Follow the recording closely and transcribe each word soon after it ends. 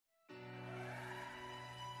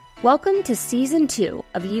Welcome to Season 2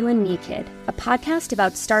 of You and Me Kid, a podcast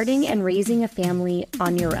about starting and raising a family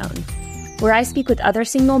on your own, where I speak with other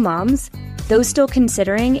single moms, those still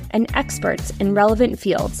considering, and experts in relevant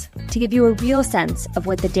fields to give you a real sense of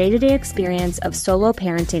what the day-to-day experience of solo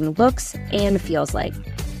parenting looks and feels like.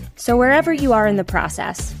 So wherever you are in the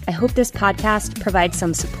process, I hope this podcast provides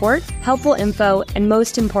some support, helpful info, and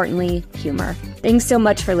most importantly, humor. Thanks so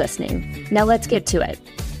much for listening. Now let's get to it.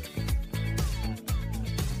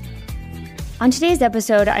 On today's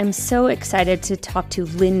episode, I'm so excited to talk to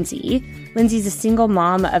Lindsey. Lindsey's a single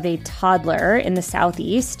mom of a toddler in the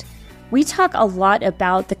Southeast. We talk a lot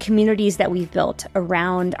about the communities that we've built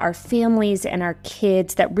around our families and our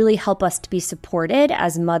kids that really help us to be supported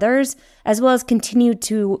as mothers, as well as continue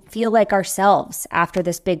to feel like ourselves after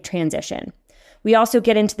this big transition. We also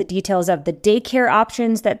get into the details of the daycare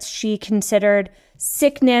options that she considered,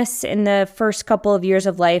 sickness in the first couple of years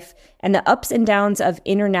of life, and the ups and downs of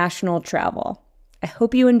international travel. I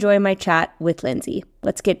hope you enjoy my chat with Lindsey.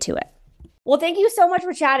 Let's get to it. Well, thank you so much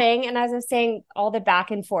for chatting. And as I was saying, all the back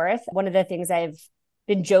and forth, one of the things I've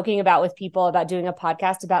been joking about with people about doing a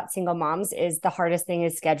podcast about single moms is the hardest thing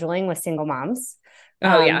is scheduling with single moms.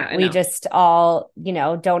 We just all,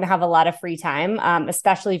 don't have a lot of free time,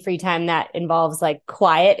 especially free time that involves like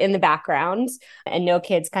quiet in the background and no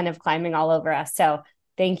kids kind of climbing all over us. So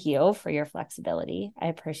thank you for your flexibility. I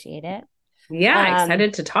appreciate it. Yeah,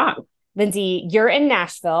 excited to talk. Lindsey, you're in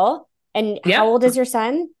Nashville. And How old is your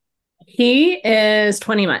son? He is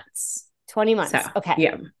 20 months. 20 months. So, okay.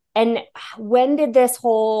 Yeah. And when did this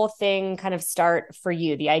whole thing kind of start for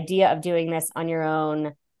you? The idea of doing this on your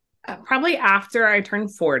own? Probably after I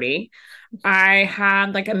turned 40, I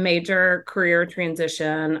had like a major career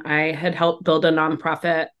transition. I had helped build a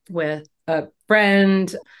nonprofit with a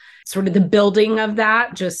friend. Sort of the building of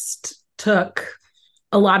that just took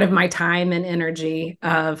a lot of my time and energy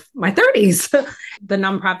of my 30s. The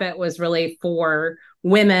nonprofit was really for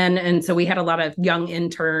women. And so we had a lot of young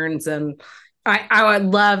interns and I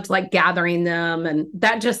loved like gathering them. And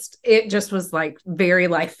it just was like very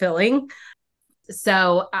life filling.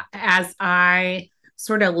 So as I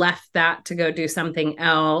sort of left that to go do something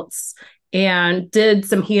else and did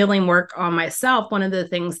some healing work on myself, one of the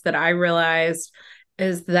things that I realized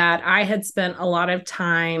is that I had spent a lot of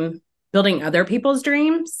time building other people's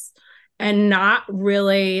dreams and not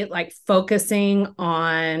really like focusing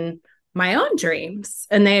on my own dreams.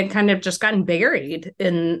 And they had kind of just gotten buried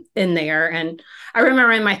in there. And I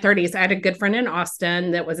remember in my 30s, I had a good friend in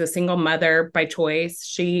Austin that was a single mother by choice.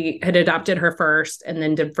 She had adopted her first and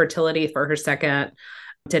then did fertility for her second,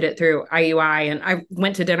 did it through IUI. And I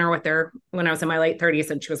went to dinner with her when I was in my late 30s.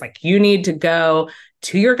 And she was like, you need to go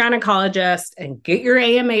to your gynecologist and get your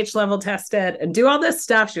AMH level tested and do all this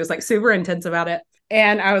stuff. She was like super intense about it.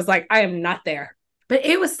 And I was like, I am not there. But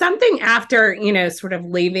it was something after, sort of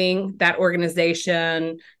leaving that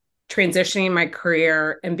organization, transitioning my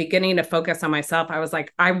career and beginning to focus on myself. I was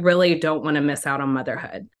like, I really don't want to miss out on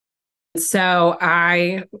motherhood. So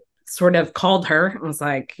I sort of called her. I was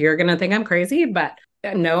like, you're going to think I'm crazy, but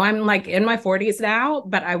no, I'm like in my 40s now,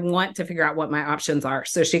 but I want to figure out what my options are.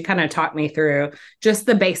 So she kind of taught me through just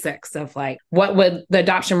the basics of like, what would the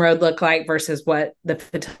adoption road look like versus what the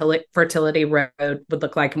fertility road would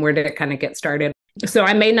look like and where did it kind of get started. So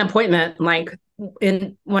I made an appointment like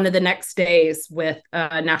in one of the next days with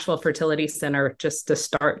Nashville Fertility Center just to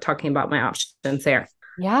start talking about my options there.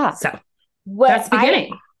 Yeah. So that's the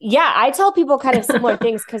beginning. I tell people kind of similar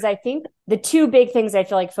things because I think the two big things I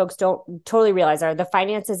feel like folks don't totally realize are the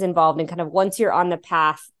finances involved and kind of once you're on the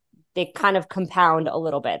path, they kind of compound a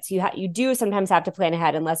little bit. So you do sometimes have to plan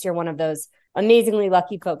ahead unless you're one of those amazingly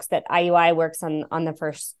lucky folks that IUI works on the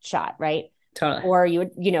first shot, right? Totally. Or you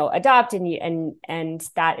adopt and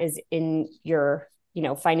that is in your,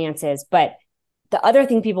 finances. But the other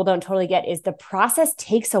thing people don't totally get is the process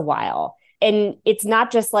takes a while. And it's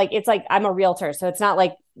not just like, it's like I'm a realtor. So it's not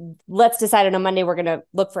like, let's decide on a Monday, we're going to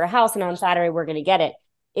look for a house and on Saturday, we're going to get it.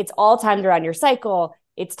 It's all timed around your cycle.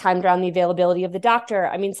 It's timed around the availability of the doctor.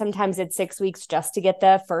 I mean, sometimes it's 6 weeks just to get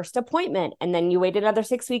the first appointment. And then you wait another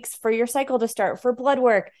 6 weeks for your cycle to start for blood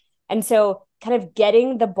work. And so kind of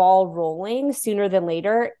getting the ball rolling sooner than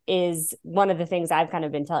later is one of the things I've kind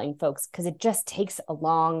of been telling folks because it just takes a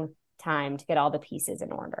long time to get all the pieces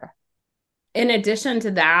in order. In addition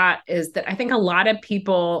to that is that I think a lot of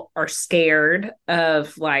people are scared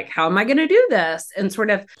of like, how am I going to do this? And sort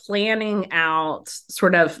of planning out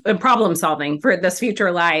sort of problem solving for this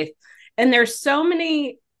future life. And there's so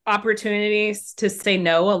many opportunities to say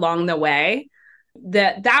no along the way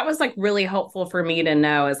that was like really helpful for me to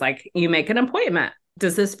know is like, you make an appointment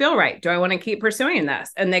does this feel right? Do I want to keep pursuing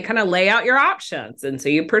this? And they kind of lay out your options. And so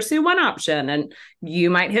you pursue one option and you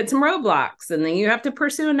might hit some roadblocks and then you have to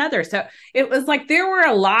pursue another. So it was like there were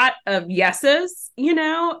a lot of yeses,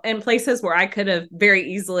 and places where I could have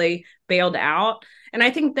very easily bailed out. And I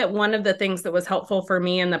think that one of the things that was helpful for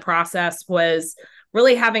me in the process was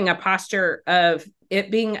really having a posture of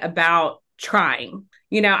it being about trying.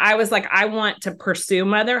 I was like, I want to pursue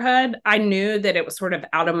motherhood. I knew that it was sort of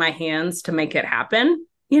out of my hands to make it happen,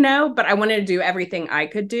 but I wanted to do everything I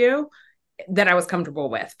could do that I was comfortable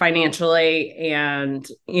with financially and,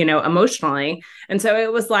 emotionally. And so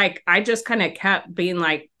it was like, I just kind of kept being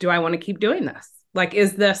like, do I want to keep doing this? Like,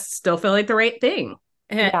 is this still feel like the right thing?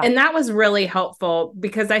 And that was really helpful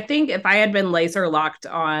because I think if I had been laser locked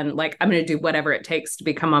on like, I'm going to do whatever it takes to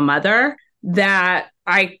become a mother, that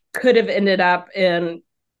I could have ended up in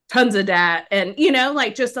tons of debt and,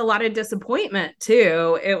 like just a lot of disappointment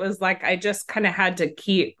too. It was like, I just kind of had to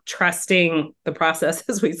keep trusting the process,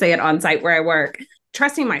 as we say it on site where I work,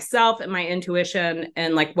 trusting myself and my intuition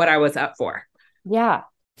and like what I was up for. Yeah.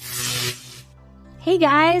 Hey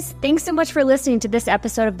guys, thanks so much for listening to this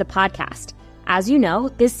episode of the podcast. As you know,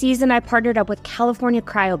 this season I partnered up with California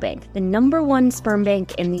Cryobank, the #1 sperm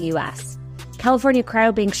bank in the U.S. California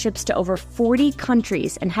Cryobank ships to over 40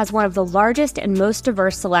 countries and has one of the largest and most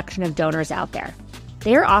diverse selection of donors out there.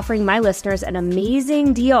 They are offering my listeners an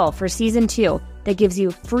amazing deal for Season 2 that gives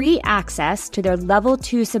you free access to their Level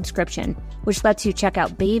 2 subscription, which lets you check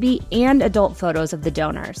out baby and adult photos of the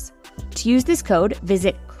donors. To use this code,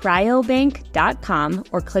 visit cryobank.com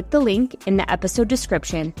or click the link in the episode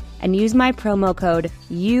description and use my promo code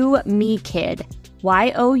YouMeKid,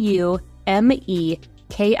 YOUMEKID,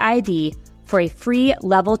 for a free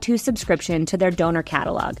Level 2 subscription to their donor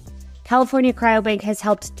catalog. California Cryobank has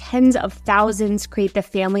helped tens of thousands create the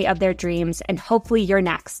family of their dreams, and hopefully you're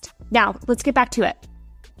next. Now, let's get back to it.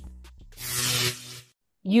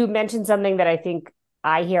 You mentioned something that I think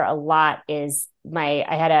I hear a lot is I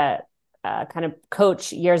had a kind of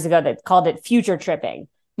coach years ago that called it future tripping.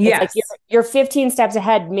 Yes. It's like you're 15 steps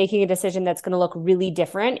ahead making a decision that's going to look really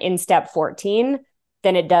different in step 14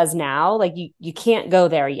 than it does now. Like you can't go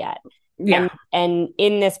there yet. Yeah. And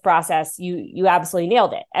in this process, you absolutely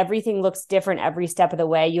nailed it. Everything looks different every step of the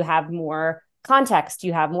way. You have more context,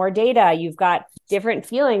 you have more data, you've got different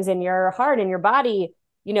feelings in your heart, in your body,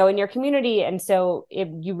 in your community. And so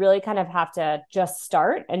you really kind of have to just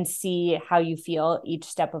start and see how you feel each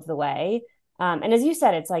step of the way. And as you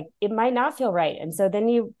said, it's like, it might not feel right. And so then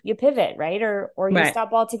you pivot, right? Or you Right.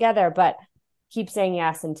 stop altogether, but keep saying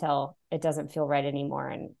yes until it doesn't feel right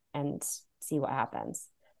anymore and see what happens.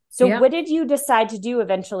 So What did you decide to do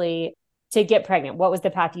eventually to get pregnant? What was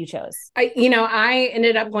the path you chose? I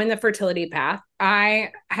ended up going the fertility path.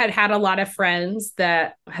 I had a lot of friends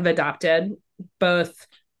that have adopted, both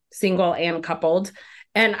single and coupled.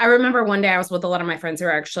 And I remember one day I was with a lot of my friends who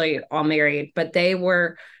are actually all married, but they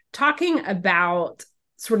were talking about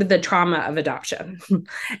sort of the trauma of adoption.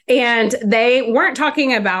 And they weren't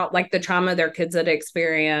talking about like the trauma their kids had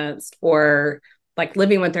experienced or like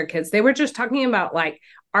living with their kids. They were just talking about like,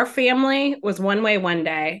 our family was one way one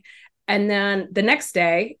day, and then the next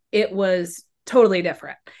day it was totally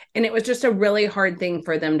different. And it was just a really hard thing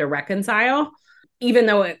for them to reconcile, even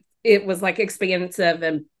though it was like expansive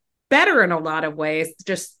and better in a lot of ways.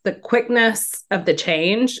 Just the quickness of the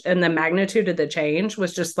change and the magnitude of the change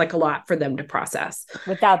was just like a lot for them to process.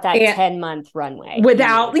 Without that 10-month runway.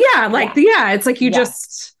 It's like you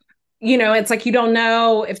just... it's like you don't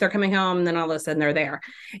know if they're coming home, and then all of a sudden they're there.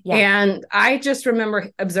 Yeah. And I just remember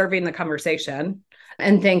observing the conversation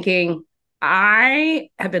and thinking, I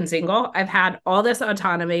have been single. I've had all this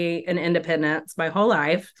autonomy and independence my whole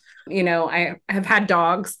life. I have had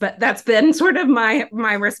dogs, but that's been sort of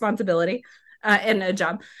my responsibility in a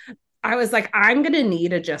job. I was like, I'm going to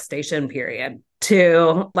need a gestation period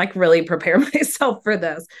to like really prepare myself for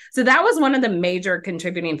this. So that was one of the major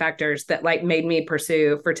contributing factors that like made me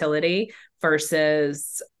pursue fertility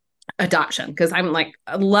versus adoption. Cause I'm like,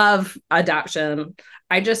 I love adoption.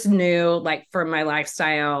 I just knew like for my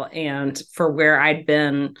lifestyle and for where I'd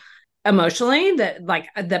been emotionally that like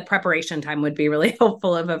the preparation time would be really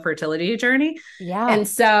helpful of a fertility journey. Yeah. And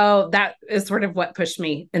so that is sort of what pushed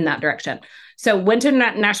me in that direction. So went to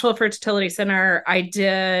Nashville Fertility Center. I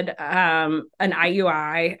did an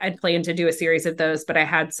IUI. I'd planned to do a series of those, but I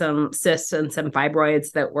had some cysts and some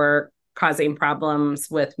fibroids that were causing problems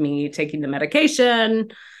with me taking the medication.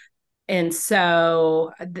 And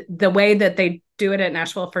so the way that they do it at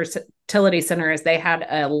Nashville Fertility Center is they had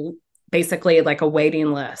basically like a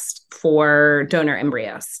waiting list for donor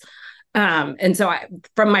embryos. And so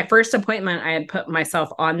from my first appointment, I had put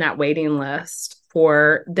myself on that waiting list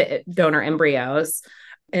for the donor embryos.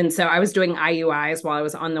 And so I was doing IUIs while I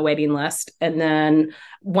was on the waiting list. And then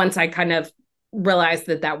once I kind of realized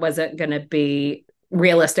that that wasn't going to be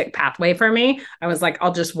realistic pathway for me, I was like,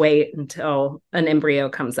 I'll just wait until an embryo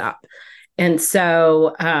comes up. And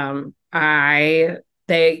so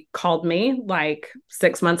they called me like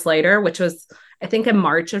 6 months later, which was, I think, in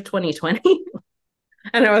March of 2020.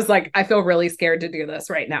 And I was like, I feel really scared to do this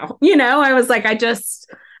right now. I was like,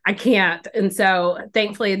 I can't. And so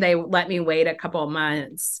thankfully they let me wait a couple of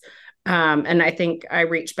months. And I think I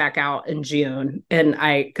reached back out in June and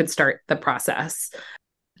I could start the process.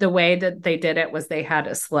 The way that they did it was they had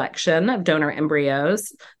a selection of donor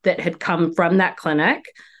embryos that had come from that clinic.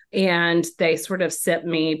 And they sort of sent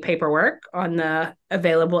me paperwork on the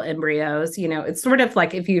available embryos. It's sort of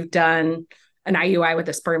like if you've done an IUI with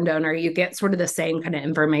a sperm donor, you get sort of the same kind of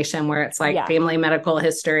information where it's like family medical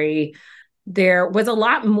history. There was a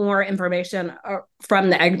lot more information from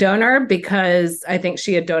the egg donor because I think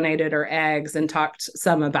she had donated her eggs and talked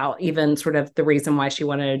some about even sort of the reason why she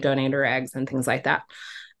wanted to donate her eggs and things like that.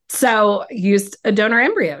 So used a donor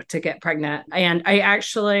embryo to get pregnant. And I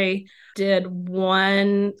actually did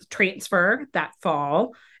one transfer that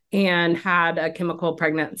fall and had a chemical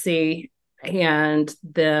pregnancy. And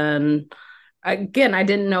then again, I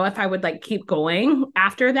didn't know if I would like keep going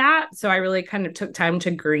after that. So I really kind of took time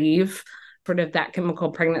to grieve sort of that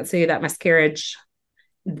chemical pregnancy, that miscarriage,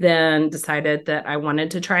 then decided that I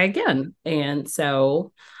wanted to try again. And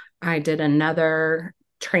so I did another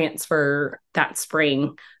transfer that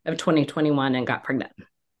spring of 2021 and got pregnant.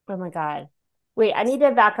 Oh my God. Wait, I need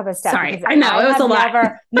to back up a step. Sorry, I know it was a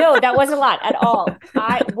lot. No, that wasn't a lot at all.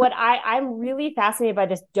 I'm really fascinated by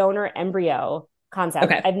this donor embryo concept.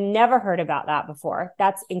 Okay. I've never heard about that before.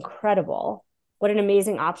 That's incredible. What an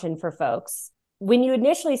amazing option for folks. When you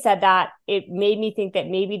initially said that, it made me think that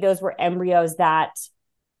maybe those were embryos that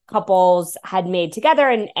couples had made together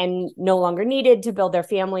and no longer needed to build their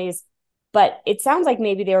families. But it sounds like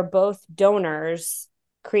maybe they were both donors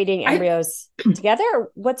creating embryos together.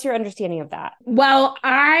 What's your understanding of that? Well,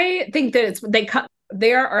 I think that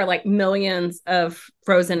there are like millions of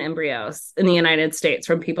frozen embryos in the United States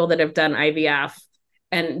from people that have done IVF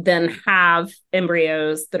and then have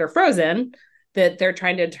embryos that are frozen that they're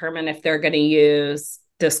trying to determine if they're going to use,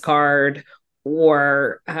 discard,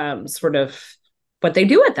 or sort of what they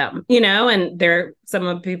do with them, and some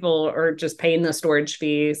of people are just paying the storage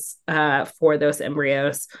fees for those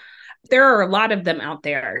embryos. There are a lot of them out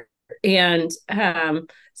there. And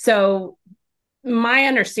so my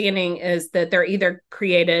understanding is that they're either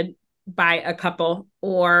created by a couple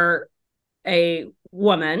or a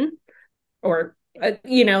woman or,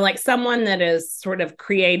 like someone that is sort of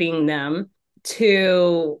creating them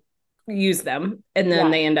to use them. And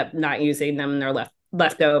then they end up not using them and they're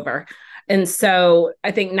left over. And so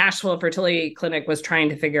I think Nashville Fertility Clinic was trying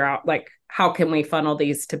to figure out, like, how can we funnel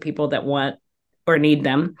these to people that want or need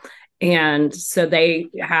them? And so they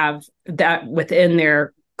have that within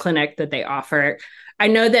their clinic that they offer. I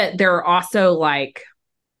know that there are also like,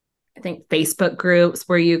 I think Facebook groups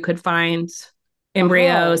where you could find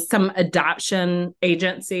embryos, some adoption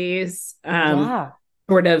agencies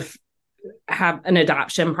sort of have an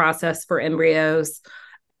adoption process for embryos.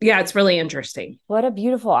 Yeah, it's really interesting. What a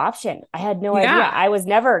beautiful option. I had no idea. I was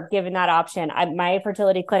never given that option. My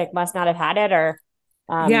fertility clinic must not have had it or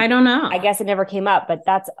I don't know. I guess it never came up, but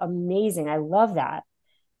that's amazing. I love that.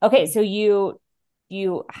 Okay, so you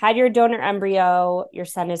had your donor embryo. Your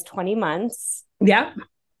son is 20 months. Yeah.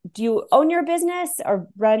 Do you own your business or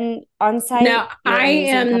run on site? No, I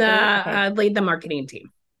am lead the marketing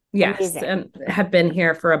team. Yes. Amazing. And have been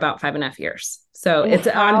here for about 5.5 years. So it's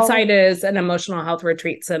on site is an emotional health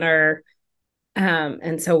retreat center.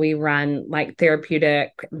 And so we run like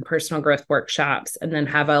therapeutic and personal growth workshops and then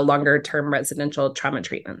have a longer term residential trauma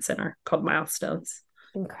treatment center called Milestones.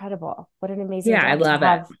 Incredible. What an amazing job I love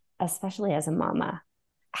it. Especially as a mama.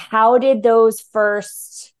 How did those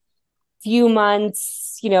first few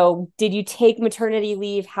months, did you take maternity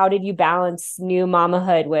leave? How did you balance new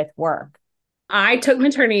mamahood with work? I took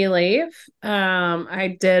maternity leave.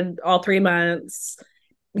 I did all 3 months.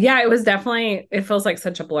 Yeah, it feels like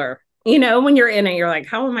such a blur. When you're in it, you're like,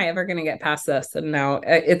 how am I ever going to get past this? And now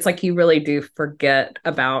it's like you really do forget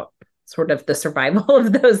about sort of the survival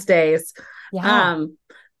of those days. Yeah.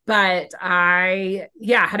 But I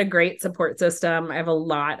had a great support system. I have a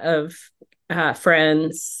lot of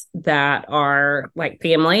friends that are like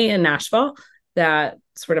family in Nashville that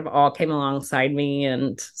sort of all came alongside me.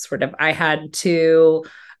 And sort of I had 2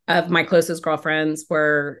 of my closest girlfriends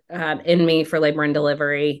were in me for labor and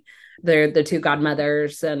delivery. They're the two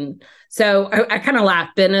godmothers. And so I kind of laugh.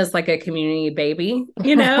 Ben is like a community baby,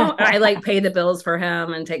 I like pay the bills for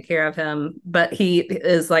him and take care of him, but he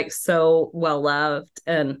is like so well loved.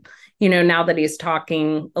 And, now that he's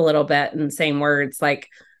talking a little bit and saying words, like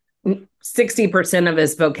 60% of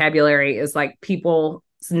his vocabulary is like people's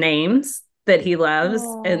names that he loves.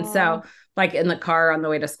 Aww. And so like in the car on the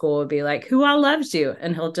way to school would be like, who all loves you?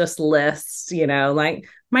 And he'll just list, like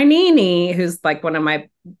my Nini, who's like one of my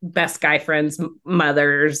best guy friends'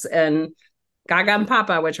 mothers, and Gaga and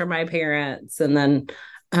Papa, which are my parents, and then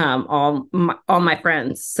all my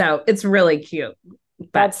friends. So it's really cute.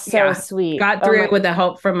 But, that's so sweet. Got through it with the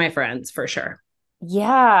help from my friends for sure.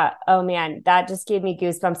 Yeah. Oh man, that just gave me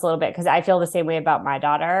goosebumps a little bit because I feel the same way about my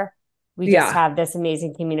daughter. We just have this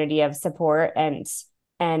amazing community of support, and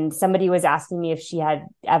somebody was asking me if she had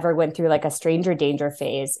ever went through like a stranger danger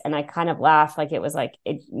phase. And I kind of laughed, like it was like,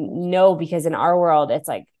 no, because in our world, it's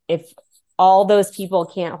like, if all those people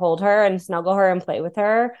can't hold her and snuggle her and play with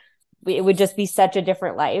her, it would just be such a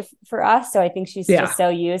different life for us. So I think she's just so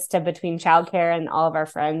used to, between childcare and all of our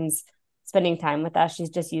friends spending time with us, she's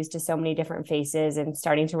just used to so many different faces and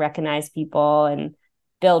starting to recognize people and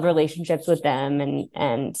build relationships with them.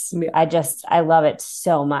 And I love it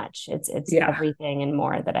so much. It's everything and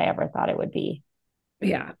more that I ever thought it would be.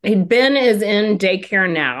 Yeah. And Ben is in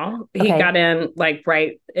daycare now. He got in like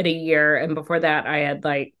right at a year. And before that, I had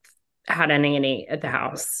like had a nanny at the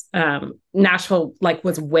house. Nashville like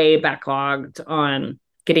was way backlogged on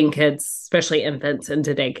getting kids, especially infants,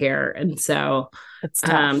 into daycare. And so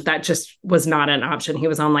that just was not an option. He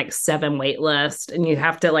was on like 7 wait list, and you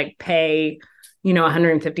have to like pay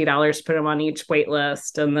 $150 to put him on each wait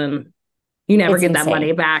list, and then you never get that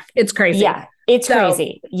money back. It's crazy. Yeah, it's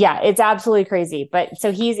crazy. Yeah, it's absolutely crazy. But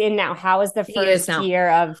so he's in now. How is the first year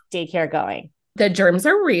of daycare going? The germs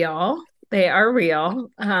are real. They are real.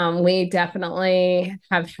 We definitely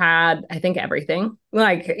have had, I think, everything.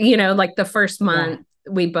 Like, like the first month,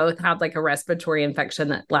 we both had like a respiratory infection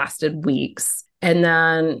that lasted weeks. And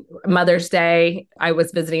then Mother's Day, I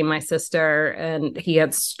was visiting my sister, and he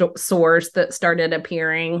had sores that started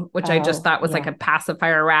appearing, which I just thought was like a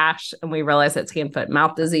pacifier rash. And we realized it's hand, foot,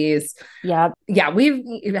 mouth disease. Yeah. Yeah.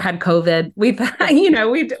 We've had COVID. We've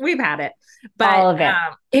had it, but all of it.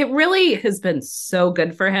 It really has been so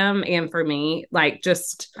good for him and for me. Like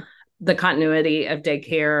just the continuity of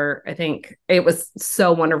daycare. I think it was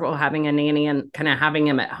so wonderful having a nanny and kind of having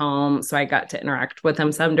him at home. So I got to interact with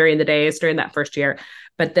him some during the days during that first year,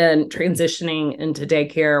 but then transitioning into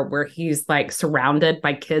daycare where he's like surrounded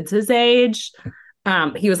by kids his age.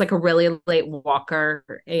 He was like a really late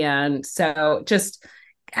walker. And so just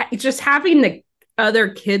having the other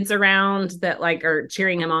kids around that like are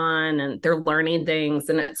cheering him on and they're learning things.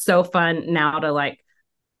 And it's so fun now to like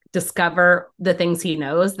discover the things he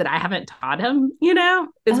knows that I haven't taught him,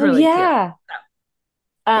 is really cute. So,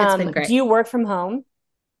 it's been great. Do you work from home?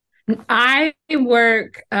 I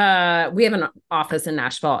work, we have an office in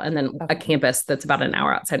Nashville and then a campus that's about an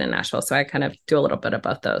hour outside of Nashville. So I kind of do a little bit of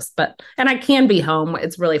both those, and I can be home.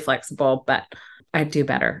 It's really flexible, but I do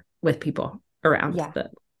better with people around. Yeah.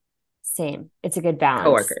 Same. It's a good balance.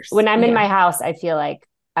 Coworkers. When I'm in my house, I feel like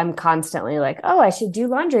I'm constantly like, oh, I should do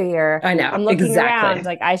laundry, or I know I'm looking around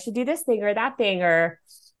like I should do this thing or that thing, or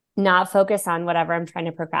not focus on whatever I'm trying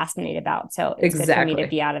to procrastinate about. So it's good for me to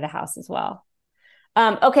be out of the house as well.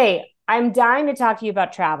 Okay. I'm dying to talk to you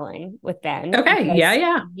about traveling with Ben. Okay.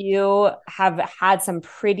 Yeah. You have had some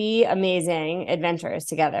pretty amazing adventures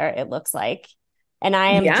together, it looks like. And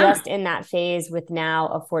I am just in that phase with now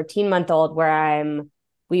a 14-month-old where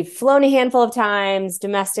we've flown a handful of times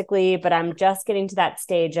domestically, but I'm just getting to that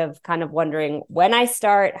stage of kind of wondering when I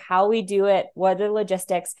start, how we do it, what are the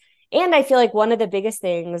logistics. And I feel like one of the biggest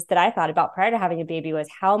things that I thought about prior to having a baby was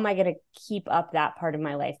how am I going to keep up that part of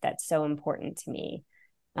my life that's so important to me,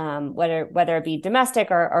 whether it be domestic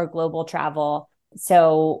or global travel.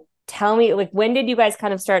 So tell me, like, when did you guys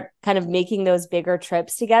kind of start kind of making those bigger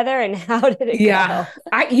trips together, and how did it go?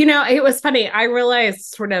 It was funny. I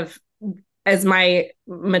realized sort of as my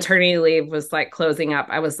maternity leave was like closing up,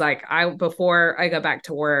 I was like, before I go back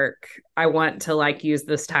to work, I want to like use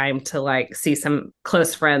this time to like see some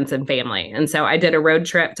close friends and family. And so I did a road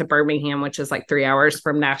trip to Birmingham, which is like 3 hours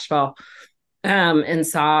from Nashville, and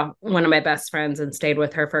saw one of my best friends and stayed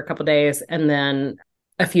with her for a couple of days. And then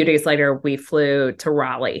a few days later, we flew to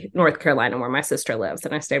Raleigh, North Carolina, where my sister lives.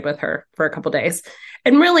 And I stayed with her for a couple of days.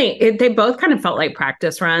 And really, they both kind of felt like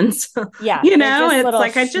practice runs. Yeah. It's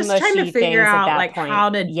like I just trying to figure out like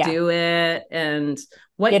how to do it and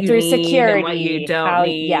what you need security, and what you don't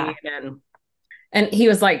need. And he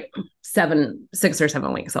was like 6 or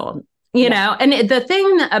 7 weeks old. you know, and the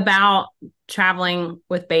thing about traveling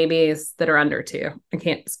with babies that are under 2, I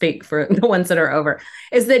can't speak for the ones that are over,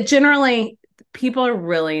 is that generally people are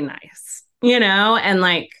really nice, you know, and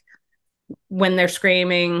like when they're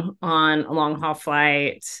screaming on a long haul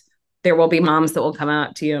flight, there will be moms that will come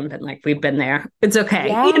out to you and be like, we've been there. It's okay.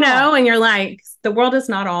 You know, and you're like, the world is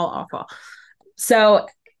not all awful. So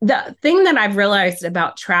the thing that I've realized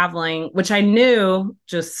about traveling, which I knew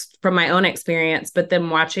just from my own experience, but then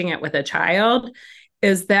watching it with a child,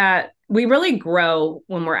 is that we really grow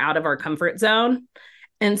when we're out of our comfort zone.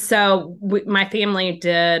 And so my family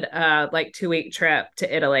did a like 2-week trip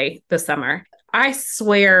to Italy this summer. I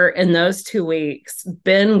swear in those 2 weeks,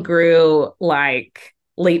 Ben grew like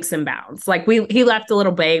leaps and bounds. Like he left a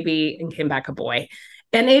little baby and came back a boy.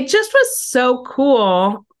 And it just was so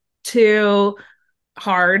cool to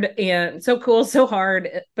hard and so cool, so hard,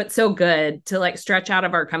 but so good to like stretch out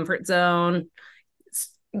of our comfort zone,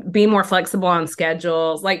 be more flexible on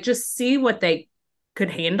schedules, like just see what they could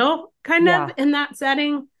handle kind of in that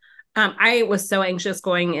setting. I was so anxious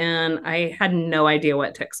going in. I had no idea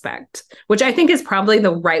what to expect, which I think is probably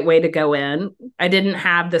the right way to go in. I didn't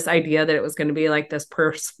have this idea that it was going to be like this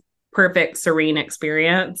perfect, serene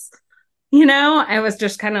experience. You know, I was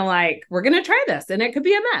just kind of like, we're going to try this and it could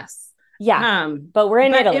be a mess. Yeah. But we're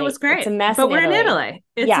in Italy. It was great. It's a mess. But we're in Italy.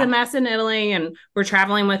 It's a mess in Italy. And we're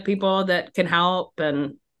traveling with people that can help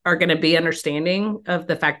and are going to be understanding of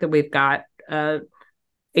the fact that we've got a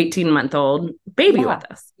 18-month-old baby with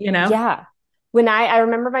us, you know? Yeah. When I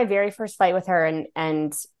remember my very first flight with her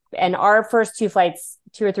and our first 2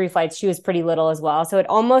 or 3 flights, she was pretty little as well. So it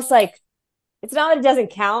almost like, it's not that it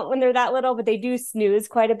doesn't count when they're that little, but they do snooze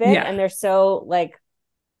quite a bit. And they're so like,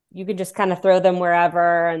 you can just kind of throw them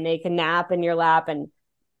wherever and they can nap in your lap. And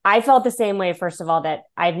I felt the same way, first of all, that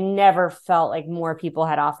I've never felt like more people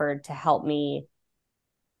had offered to help me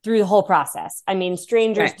through the whole process. I mean,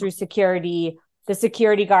 strangers through security, the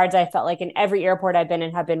security guards, I felt like in every airport I've been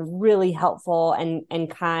in have been really helpful and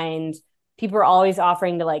kind. People are always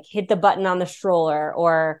offering to like hit the button on the stroller,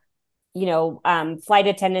 or, you know, flight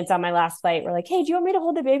attendants on my last flight were like, hey, do you want me to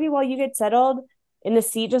hold the baby while you get settled in the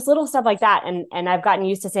seat? Just little stuff like that. And I've gotten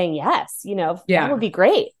used to saying yes, you know, that would be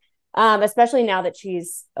great. Especially now that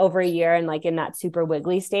she's over a year and like in that super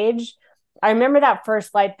wiggly stage. I remember that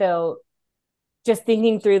first flight though, just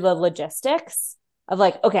thinking through the logistics of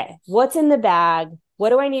like, okay, what's in the bag? What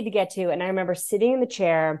do I need to get to? And I remember sitting in the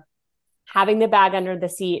chair, having the bag under the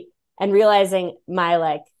seat and realizing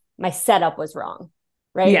my setup was wrong.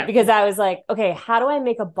 Right. Yeah. Because I was like, okay, how do I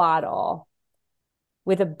make a bottle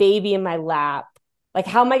with a baby in my lap? Like,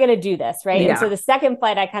 how am I going to do this? Right. Yeah. And so the second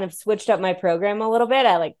flight, I kind of switched up my program a little bit.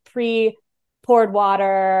 I like poured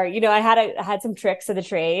water, you know, I had some tricks of the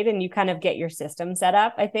trade, and you kind of get your system set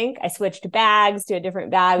up. I think I switched bags to a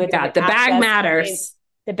different bag. The bag matters.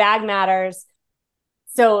 The bag matters.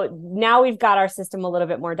 So now we've got our system a little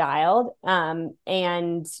bit more dialed.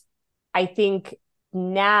 And I think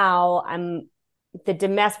now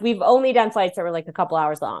we've only done flights that were like a couple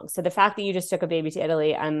hours long. So the fact that you just took a baby to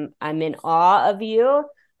Italy, I'm in awe of you.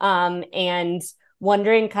 And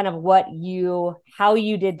wondering kind of how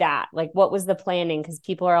you did that. Like, what was the planning? Because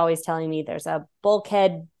people are always telling me there's a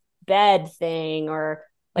bulkhead bed thing, or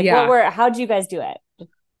like, how'd you guys do it?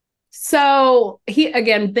 So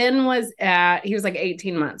Ben was like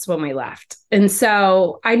 18 months when we left. And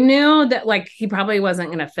so I knew that like, he probably wasn't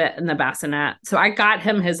going to fit in the bassinet. So I got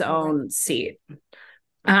him his own seat.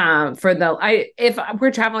 If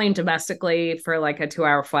we're traveling domestically for like a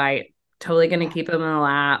 2-hour flight, totally going to keep him in the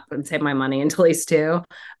lap and save my money until he's 2.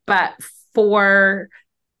 But for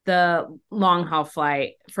the long haul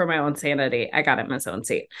flight, for my own sanity, I got him his own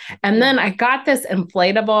seat. And then I got this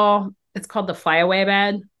inflatable, it's called the flyaway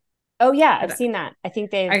bed. Oh yeah, I've seen that. I think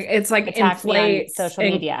it's like inflates social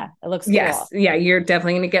media. It looks cool. Yes, yeah, you're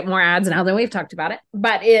definitely going to get more ads now than we've talked about it.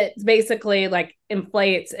 But it's basically like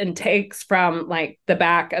inflates and takes from like the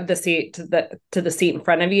back of the seat to the seat in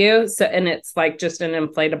front of you. So, and it's like just an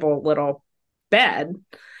inflatable little bed.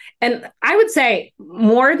 And I would say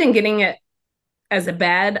more than getting it as a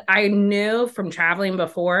bed, I knew from traveling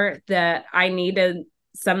before that I needed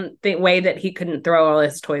something way that he couldn't throw all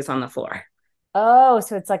his toys on the floor. Oh,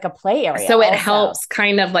 so it's like a play area. So it helps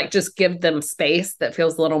kind of like just give them space that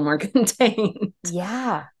feels a little more contained.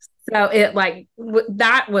 Yeah. So it like,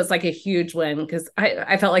 that was like a huge win, because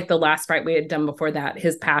I felt like the last flight we had done before that,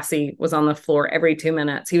 his passy was on the floor every 2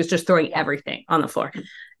 minutes. He was just throwing everything on the floor.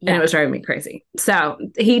 And it was driving me crazy. So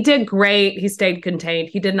he did great. He stayed contained.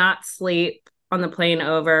 He did not sleep on the plane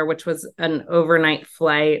over, which was an overnight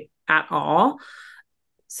flight at all.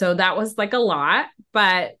 So that was like a lot,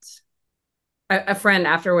 but a friend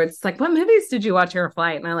afterwards, like, what movies did you watch your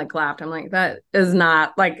flight? And I like laughed. I'm like, that is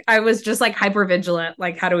not like, I was just like hyper vigilant.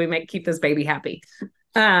 Like, how do we keep this baby happy?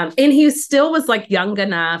 And he still was like young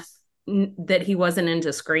enough that he wasn't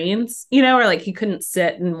into screens, or like he couldn't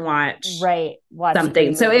sit and watch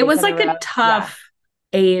something. So it was like a tough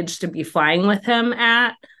age to be flying with him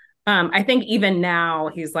at. I think even now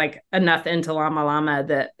he's like enough into Llama Llama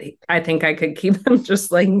that I think I could keep him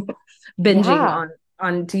just like binging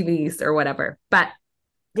on TVs or whatever. But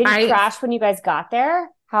did he crash when you guys got there?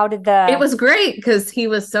 How did it was great because he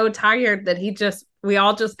was so tired that we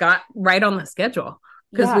all just got right on the schedule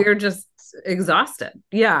because we were just exhausted.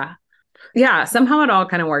 Yeah. Yeah. Somehow it all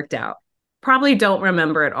kind of worked out. Probably don't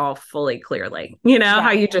remember it all fully clearly.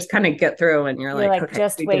 How you just kind of get through and you're like, okay,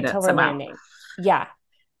 just wait till we're landing. Yeah.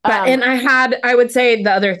 But, and I would say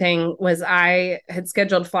the other thing was I had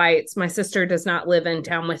scheduled flights. My sister does not live in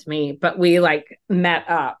town with me, but we like met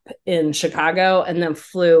up in Chicago and then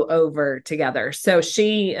flew over together. So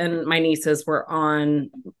she and my nieces were on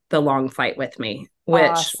the long flight with me,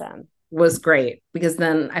 which was great because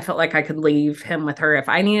then I felt like I could leave him with her if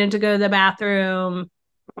I needed to go to the bathroom.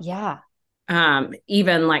 Yeah.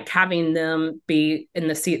 Even like having them be in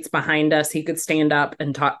the seats behind us, he could stand up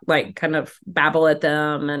and talk, like kind of babble at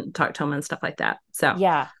them and talk to them and stuff like that. So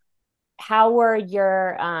yeah. How were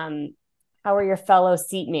your fellow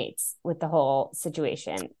seatmates with the whole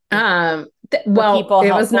situation? Well,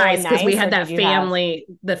 it was nice because we had that family,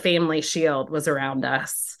 the family shield was around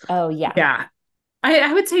us. Oh yeah. Yeah.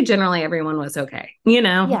 I would say generally everyone was okay,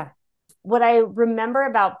 Yeah. What I remember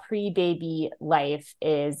about pre-baby life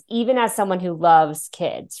is even as someone who loves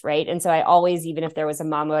kids, right? And so I always, even if there was a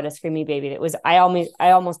mom who had a screaming baby, I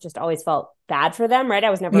almost just always felt bad for them, right?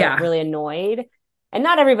 I was never really annoyed. And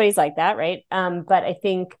not everybody's like that, right? But I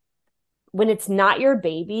think when it's not your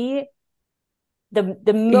baby, the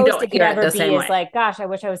most it could ever be is like, gosh, I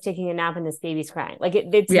wish I was taking a nap and this baby's crying. Like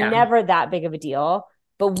it's never that big of a deal,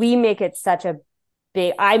 but I make it such a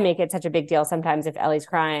big deal sometimes if Ellie's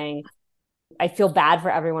crying. I feel bad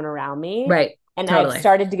for everyone around me. Right. And totally. I've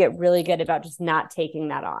started to get really good about just not taking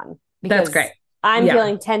that on. That's great. I'm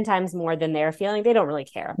feeling 10 times more than they're feeling. They don't really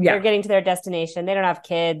care. Yeah. They're getting to their destination. They don't have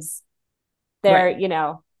kids. They're,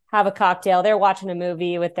 have a cocktail. They're watching a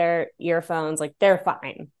movie with their earphones. Like they're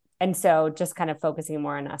fine. And so just kind of focusing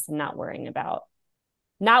more on us and not worrying about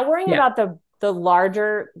the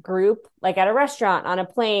larger group, like at a restaurant, on a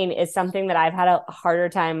plane, is something that I've had a harder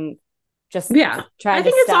time trying I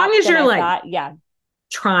think as long as you're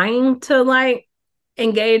trying to like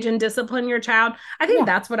engage and discipline your child. I think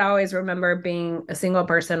that's what I always remember being a single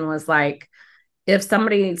person was like, if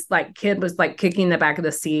somebody's like kid was like kicking the back of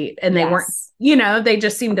the seat and they weren't, they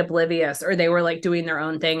just seemed oblivious or they were like doing their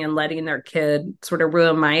own thing and letting their kid sort of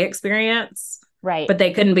ruin my experience. Right. But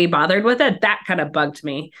they couldn't be bothered with it. That kind of bugged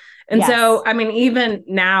me. And so, I mean, even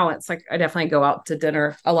now it's like, I definitely go out to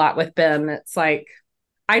dinner a lot with Ben. It's like,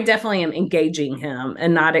 I definitely am engaging him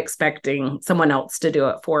and not expecting someone else to do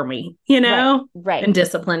it for me, Right. And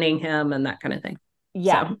disciplining him and that kind of thing.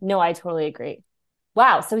 Yeah, so. No, I totally agree.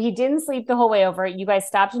 Wow. So he didn't sleep the whole way over. You guys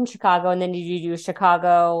stopped in Chicago and then did you do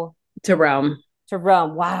Chicago to Rome?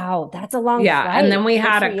 Wow. That's a long flight. And then we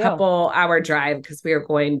had a couple hour drive because we were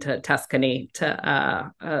going to Tuscany,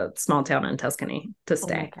 to a small town in Tuscany to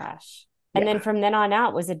stay. Oh my gosh. And then from then on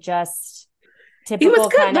out, was it just typical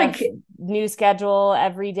kind of new schedule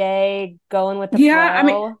every day, going with the flow? I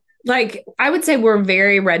mean, like I would say we're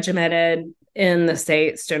very regimented in the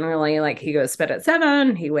States generally. Like he goes to bed at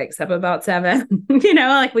 7, he wakes up about 7,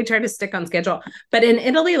 like we try to stick on schedule. But in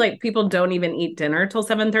Italy, like people don't even eat dinner till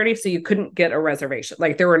 7:30. So you couldn't get a reservation.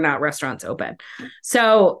 Like there were not restaurants open.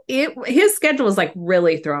 So his schedule was like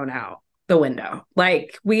really thrown out the window.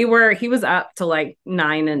 Like he was up to like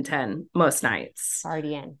 9 and 10 most nights.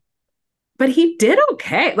 Partying. But he did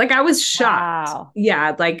okay. Like I was shocked. Wow.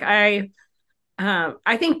 Yeah. Like I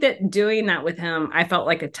think that doing that with him, I felt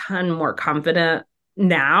like a ton more confident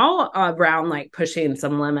now around like pushing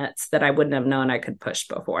some limits that I wouldn't have known I could push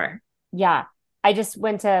before. Yeah. I just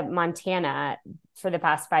went to Montana for the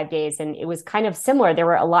past 5 days and it was kind of similar. There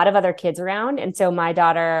were a lot of other kids around. And so my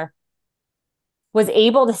daughter was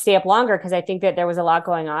able to stay up longer because I think that there was a lot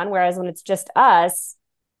going on. Whereas when it's just us,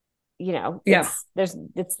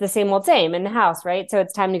 it's the same old same in the house, right? So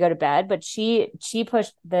it's time to go to bed. But she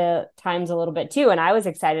pushed the times a little bit too, and I was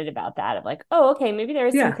excited about that. Of like, oh, okay, maybe there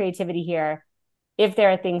is some creativity here if there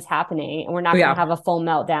are things happening, and we're not going to have a full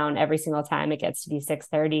meltdown every single time it gets to be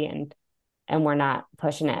 6:30, and we're not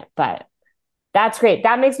pushing it. But that's great.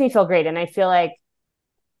 That makes me feel great, and I feel like,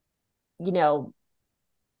 one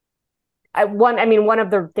of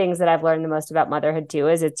the things that I've learned the most about motherhood too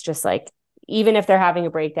is it's just like even if they're having a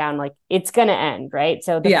breakdown, like it's going to end, right?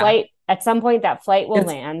 So the flight, at some point, that flight will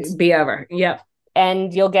land. Be over. Yep.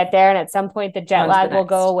 And you'll get there. And at some point, the jet On to lag the will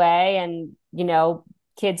go next. away. And,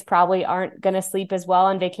 kids probably aren't going to sleep as well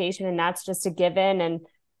on vacation. And that's just a given. And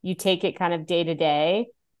you take it kind of day to day.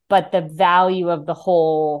 But the value of the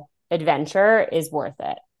whole adventure is worth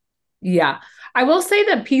it. Yeah. I will say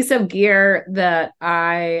the piece of gear that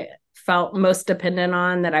I felt most dependent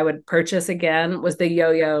on that I would purchase again was the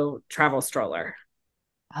yo-yo travel stroller.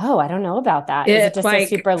 Oh, I don't know about that. Is it just a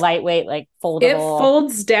super lightweight, like foldable? It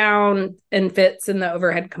folds down and fits in the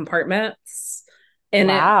overhead compartments. And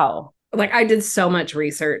wow. I did so much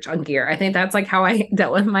research on gear. I think that's like how I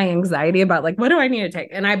dealt with my anxiety about like, what do I need to take?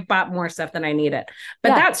 And I bought more stuff than I needed.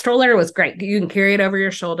 But that stroller was great. You can carry it over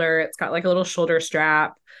your shoulder. It's got like a little shoulder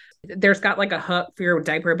strap. There's got like a hook for your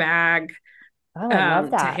diaper bag. Oh, I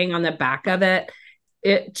love that. To hang on the back of it.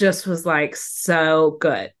 It just was like so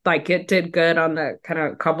good. Like it did good on the kind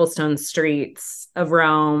of cobblestone streets of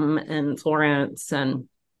Rome and Florence. And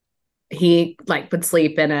he like would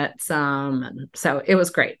sleep in it some. And so it was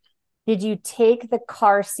great. Did you take the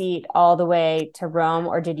car seat all the way to Rome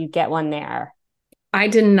or did you get one there? I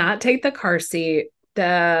did not take the car seat.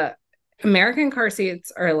 The American car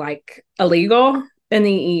seats are like illegal in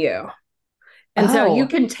the EU. And so you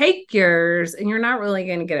can take yours and you're not really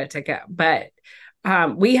going to get a ticket. But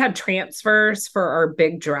we had transfers for our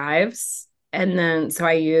big drives. And then so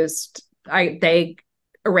they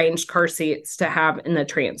arranged car seats to have in the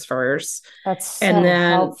transfers. That's so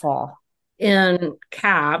helpful. In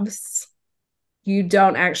cabs, you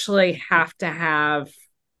don't actually have to have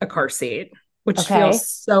a car seat, which feels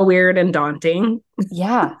so weird and daunting.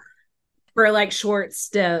 Yeah. For like short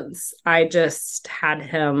stints, I just had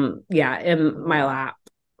him, in my lap.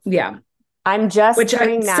 Yeah. I'm just which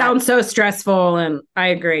sounds so stressful, and I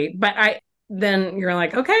agree. But then you're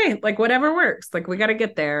like, okay, like whatever works. Like we got to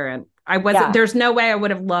get there. And I wasn't, there's no way I would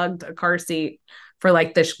have lugged a car seat for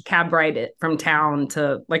like this cab ride from town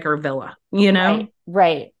to like our villa,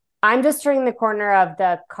 Right. I'm just turning the corner of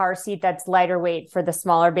the car seat that's lighter weight for the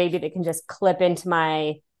smaller baby that can just clip into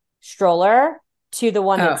my stroller to the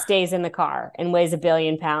one that stays in the car and weighs 1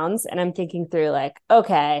 billion pounds. And I'm thinking through like,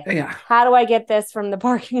 okay, how do I get this from the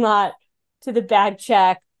parking lot to the bag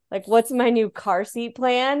check? Like, what's my new car seat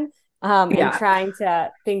plan? And trying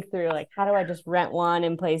to think through like, how do I just rent one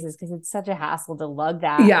in places? Because it's such a hassle to lug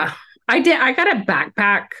that. Yeah, I did. I got a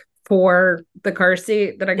backpack for the car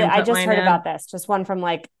seat that I can put I just heard about this. Just one from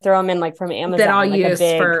like, throw them in like from Amazon. That I'll use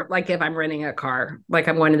for like if I'm renting a car, like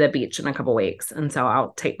I'm going to the beach in a couple weeks. And so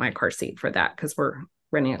I'll take my car seat for that because we're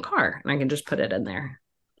renting a car and I can just put it in there.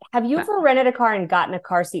 Have you ever rented a car and gotten a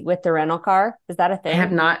car seat with the rental car? Is that a thing? I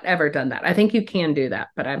have not ever done that. I think you can do that,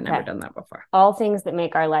 but I've never done that before. All things that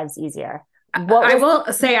make our lives easier. I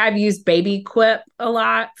will say I've used Baby Quip a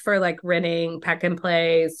lot for like renting pack and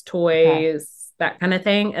plays, toys, that kind of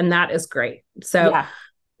thing. And that is great. So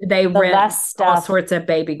they rent all sorts of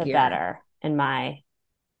baby gear. Better, in my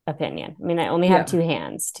opinion. I mean, I only have 2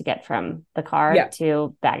 hands to get from the car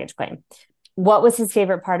to baggage claim. What was his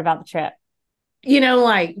favorite part about the trip?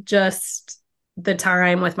 Like just the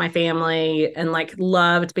time with my family and like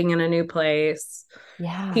loved being in a new place.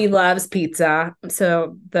 Yeah. He loves pizza.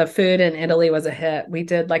 So the food in Italy was a hit. We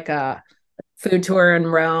did like a food tour in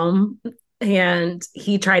Rome and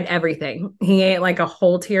he tried everything. He ate like a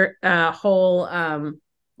whole cannoli.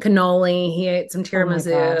 He ate some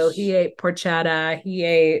tiramisu. He ate porchetta. He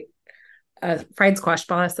ate fried squash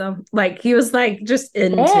blossom. Like he was like just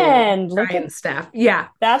into trying stuff. Yeah.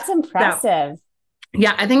 That's impressive.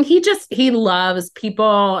 Yeah. I think he loves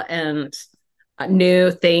people and new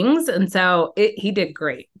things. And so he did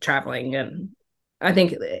great traveling. And I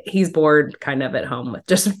think he's bored kind of at home with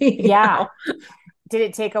just me. Yeah. Did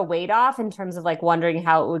it take a weight off in terms of like wondering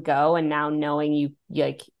how it would go and now knowing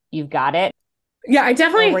you've got it? Yeah, I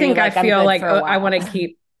definitely think I feel like I want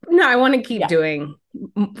to keep doing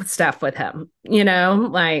stuff with him,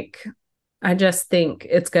 like I just think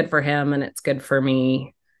it's good for him and it's good for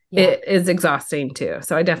me. Yeah. It is exhausting too.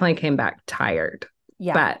 So I definitely came back tired.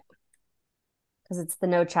 Yeah. But because it's the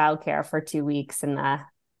no childcare for 2 weeks and the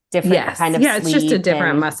different kind of sleep. It's just a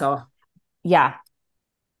different muscle. Yeah.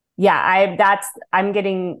 Yeah.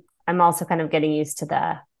 I'm also kind of getting used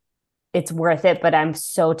to it's worth it, but I'm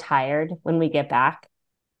so tired when we get back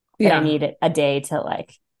that I need a day to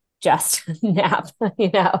like just nap,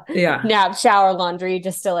 nap, shower, laundry,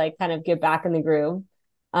 just to like kind of get back in the groove.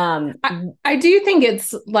 I do think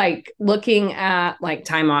it's like looking at like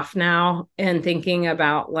time off now and thinking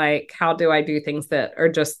about like, how do I do things that are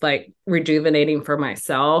just like rejuvenating for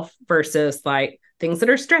myself versus like things that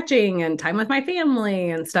are stretching and time with my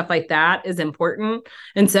family and stuff like that is important.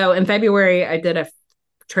 And so in February, I did a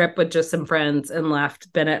trip with just some friends and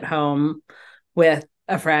left Bennett home with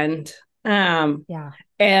a friend. Yeah.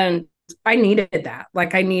 And I needed that.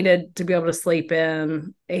 Like I needed to be able to sleep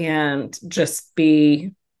in and just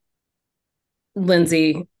be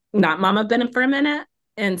Lindsey, not Mama Bennett for a minute.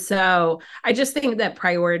 And so I just think that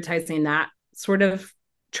prioritizing that sort of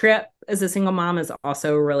trip as a single mom is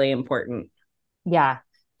also really important. Yeah,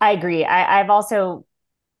 I agree. I've also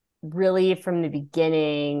really from the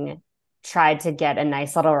beginning tried to get a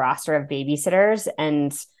nice little roster of babysitters.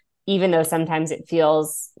 And even though sometimes it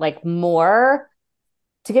feels like more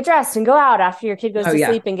to get dressed and go out after your kid goes to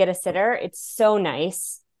sleep and get a sitter, it's so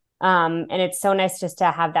nice. And it's so nice just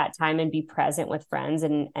to have that time and be present with friends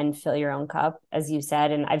and fill your own cup, as you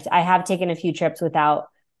said. And I have taken a few trips without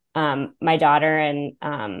my daughter,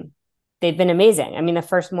 and they've been amazing. I mean, the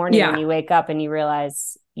first morning when you wake up and you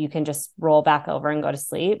realize you can just roll back over and go to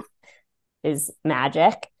sleep is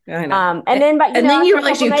magic. I know. And then, but then you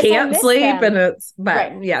realize you can't sleep, and it's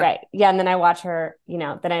right. And then I watch her.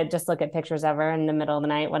 Then I just look at pictures of her in the middle of the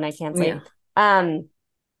night when I can't sleep.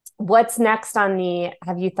 What's next on the?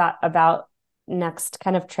 Have you thought about next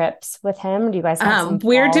kind of trips with him? Do you guys have some?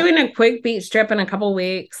 We're doing a quick beach trip in a couple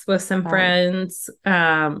weeks with some friends.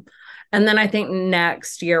 And then I think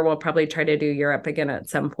next year we'll probably try to do Europe again at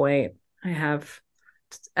some point. I have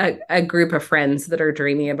a group of friends that are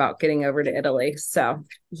dreaming about getting over to Italy. So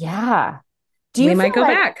yeah. We might go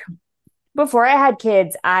back. Before I had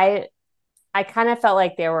kids, I kind of felt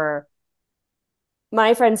like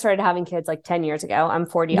my friends started having kids like 10 years ago. I'm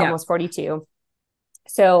 40, almost 42.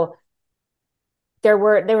 So there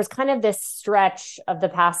was kind of this stretch of the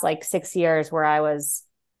past like 6 years where I was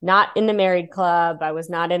not in the married club. I was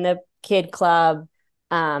not in the kid club.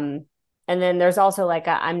 And then there's also like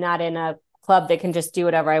I'm not in a club that can just do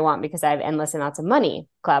whatever I want because I have endless amounts of money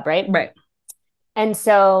club. Right. And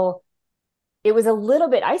so it was a little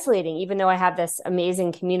bit isolating, even though I have this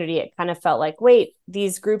amazing community. It kind of felt like, wait,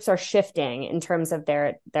 these groups are shifting in terms of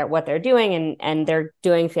their what they're doing, and they're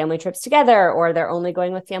doing family trips together, or they're only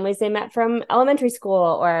going with families they met from elementary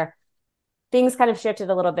school, or things kind of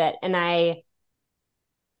shifted a little bit. And I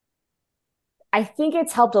think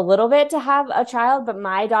it's helped a little bit to have a child, but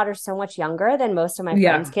my daughter's so much younger than most of my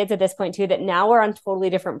friends' kids at this point too, that now we're on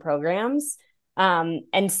totally different programs.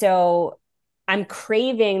 And so I'm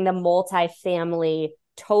craving the multi-family,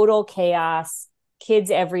 total chaos, kids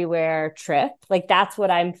everywhere trip. Like that's what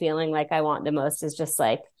I'm feeling like I want the most, is just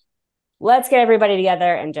like, let's get everybody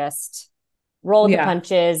together and just roll the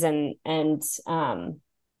punches and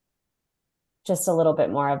just a little bit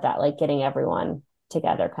more of that, like getting everyone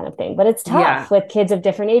together kind of thing. But it's tough with kids of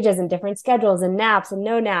different ages and different schedules and naps and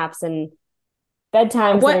no naps and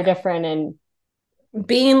bedtimes that are different, and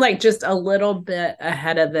being like just a little bit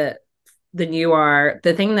ahead of it than you are.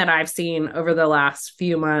 The thing that I've seen over the last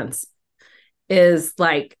few months is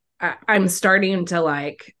like I'm starting to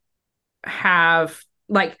like have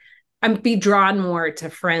like I'm be drawn more to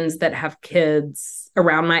friends that have kids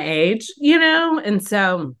around my age, and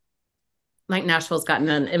so like Nashville's gotten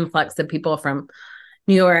an influx of people from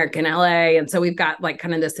New York and LA, and so we've got like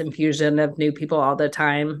kind of this infusion of new people all the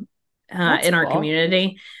time in our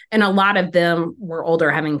community, and a lot of them were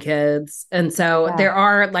older having kids. And so there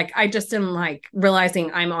are like, I just am like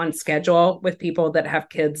realizing I'm on schedule with people that have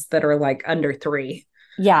kids that are like under 3.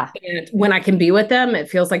 And when I can be with them, it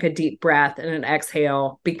feels like a deep breath and an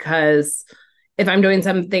exhale, because if I'm doing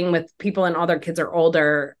something with people and all their kids are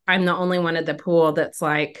older, I'm the only one at the pool that's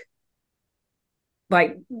like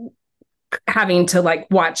having to like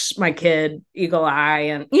watch my kid eagle eye,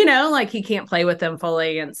 and like he can't play with them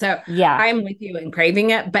fully. And so I'm with you in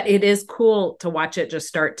craving it, but it is cool to watch it just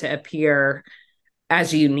start to appear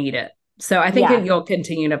as you need it. So I think you'll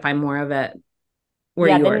continue to find more of it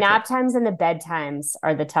where you the are nap times and the bedtimes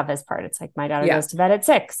are the toughest part. It's like my daughter goes to bed at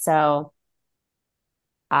 6, so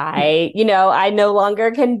I no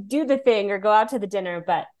longer can do the thing or go out to the dinner,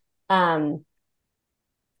 but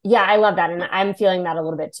I love that. And I'm feeling that a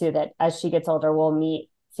little bit too, that as she gets older, we'll meet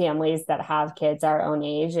families that have kids our own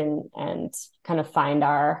age and kind of find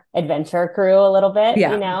our adventure crew a little bit,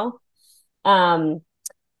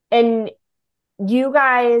 and you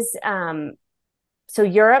guys, so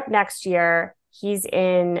Europe next year, he's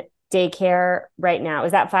in daycare right now.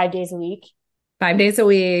 Is that 5 days a week? 5 days a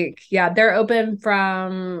week. Yeah. They're open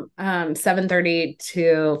from 7:30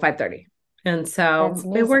 to 5:30. And so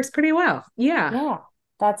it works pretty well. Yeah.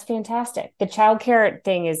 That's fantastic. The childcare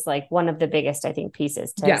thing is like one of the biggest, I think,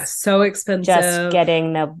 pieces to so expensive. Just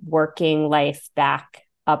getting the working life back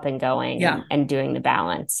up and going and doing the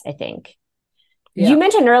balance, I think. You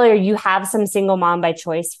mentioned earlier you have some single mom by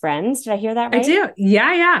choice friends. Did I hear that right? I do.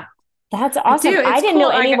 Yeah. That's awesome. I didn't know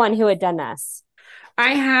anyone who had done this. I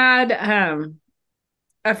had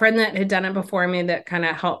a friend that had done it before me that kind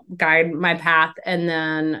of helped guide my path. And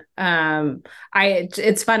then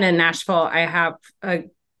it's fun in Nashville. I have a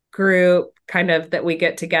group kind of that we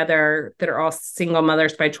get together that are all single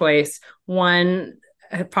mothers by choice. One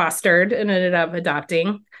fostered and ended up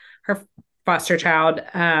adopting her foster child.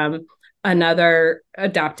 Another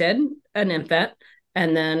adopted an infant,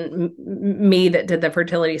 and then me that did the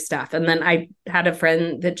fertility stuff. And then I had a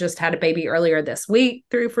friend that just had a baby earlier this week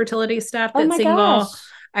through fertility stuff that's single. Gosh.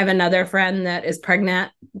 I have another friend that is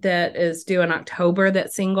pregnant that is due in October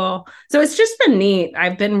that's single. So it's just been neat.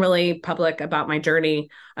 I've been really public about my journey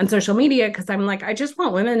on social media because I'm like, I just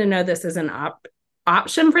want women to know this is an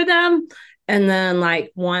option for them. And then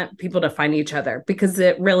like want people to find each other because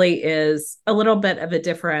it really is a little bit of a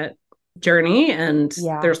different journey and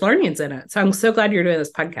there's learnings in it. So I'm so glad you're doing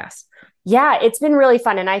this podcast. Yeah, it's been really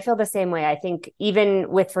fun. And I feel the same way. I think even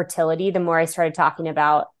with fertility, the more I started talking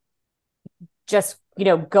about just,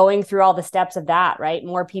 going through all the steps of that, right?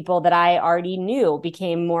 More people that I already knew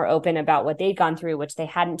became more open about what they'd gone through, which they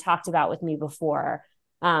hadn't talked about with me before.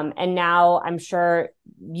 And now I'm sure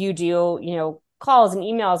you do, calls and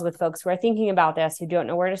emails with folks who are thinking about this, who don't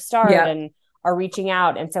know where to start and are reaching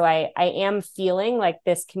out. And so I am feeling like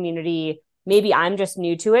this community, maybe I'm just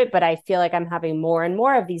new to it, but I feel like I'm having more and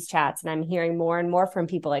more of these chats and I'm hearing more and more from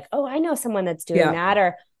people like, oh, I know someone that's doing that,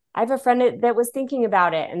 or I have a friend that was thinking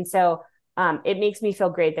about it. And so it makes me feel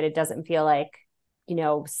great that it doesn't feel like,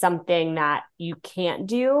 something that you can't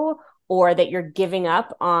do or that you're giving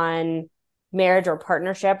up on marriage or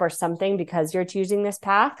partnership or something because you're choosing this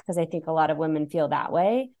path. Because I think a lot of women feel that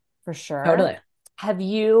way for sure. Totally. Have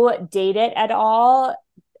you dated at all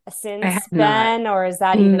since then, or is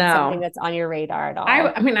that even something that's on your radar at all?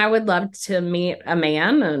 I mean, I would love to meet a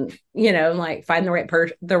man and, like find the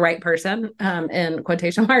right person, in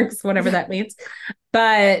quotation marks, whatever that means.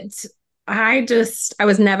 But I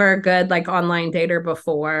was never a good like online dater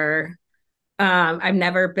before. I've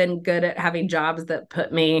never been good at having jobs that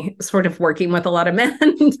put me sort of working with a lot of men.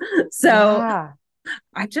 So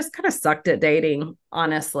I just kind of sucked at dating,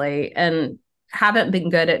 honestly, and haven't been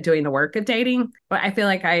good at doing the work of dating. But I feel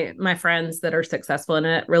like my friends that are successful in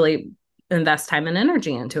it really invest time and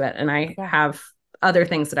energy into it. And I have other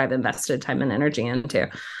things that I've invested time and energy into.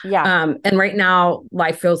 Yeah. And right now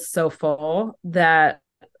life feels so full that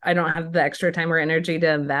I don't have the extra time or energy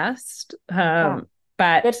to invest.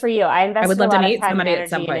 But good for you. I would love to meet somebody at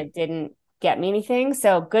some point. And it didn't get me anything.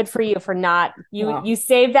 So good for you for not, you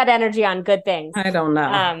saved that energy on good things. I don't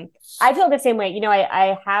know. I feel the same way.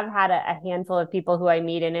 I have had a handful of people who I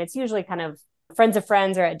meet, and it's usually kind of friends of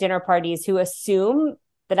friends or at dinner parties who assume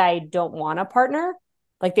that I don't want a partner.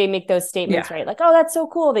 Like they make those statements, right? Like, oh, that's so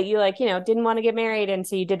cool that you didn't want to get married. And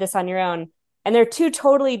so you did this on your own. And they're two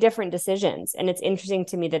totally different decisions. And it's interesting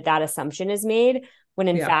to me that assumption is made when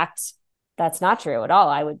in fact, that's not true at all.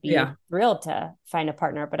 I would be thrilled to find a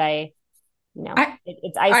partner, but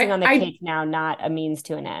it's icing on the cake now, not a means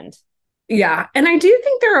to an end. Yeah. And I do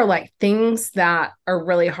think there are like things that are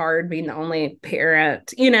really hard being the only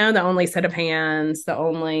parent, the only set of hands,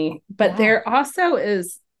 but there also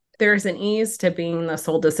there's an ease to being the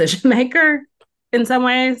sole decision maker in some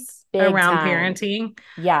ways. Big around time. Parenting.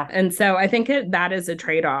 Yeah. And so I think that is a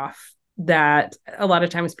trade-off that a lot of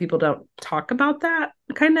times people don't talk about that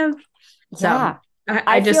kind of. So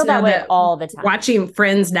I just feel that way all the time. Watching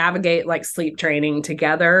friends navigate like sleep training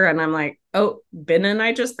together. And I'm like, oh, Ben and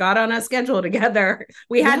I just got on a schedule together.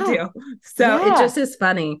 We had to. So it just is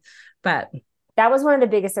funny. But that was one of the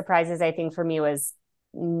biggest surprises, I think, for me was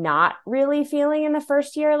not really feeling in the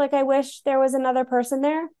first year like I wish there was another person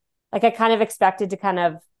there. Like I kind of expected to kind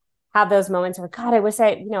of have those moments where, God, I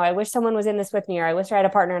wish someone was in this with me, or I wish I had a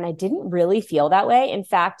partner. And I didn't really feel that way. In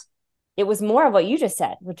fact, it was more of what you just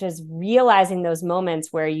said, which is realizing those moments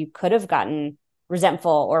where you could have gotten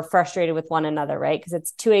resentful or frustrated with one another, right? Because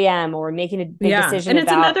it's 2 a.m. or we're making a big decision. And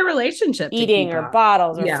it's another relationship. Eating or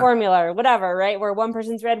bottles or formula or whatever, right? Where one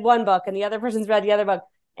person's read one book and the other person's read the other book.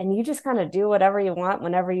 And you just kind of do whatever you want,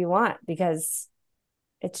 whenever you want, because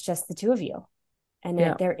it's just the two of you. And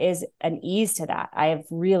there is an ease to that. I have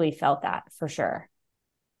really felt that for sure.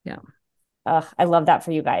 Yeah. I love that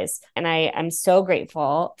for you guys. And I'm so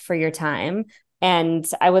grateful for your time. And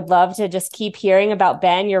I would love to just keep hearing about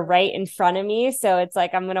Ben. You're right in front of me. So it's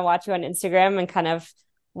like, I'm going to watch you on Instagram and kind of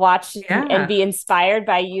watch and be inspired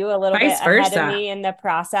by you a little bit ahead of me in the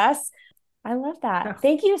process. I love that. Yeah.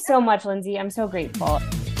 Thank you so much, Lindsey. I'm so grateful.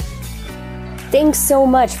 Thanks so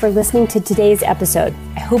much for listening to today's episode.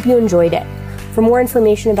 I hope you enjoyed it. For more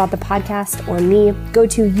information about the podcast or me, go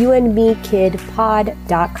to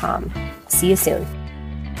youandmekidpod.com. See you soon.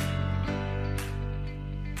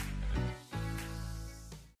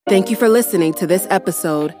 Thank you for listening to this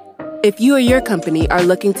episode. If you or your company are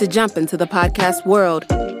looking to jump into the podcast world,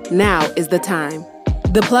 now is the time.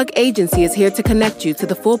 The Plug Agency is here to connect you to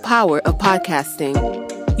the full power of podcasting.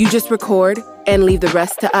 You just record and leave the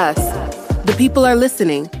rest to us. The people are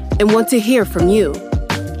listening and want to hear from you.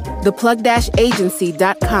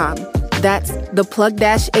 theplug-agency.com. That's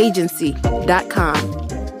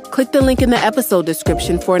theplug-agency.com. Click the link in the episode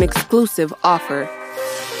description for an exclusive offer.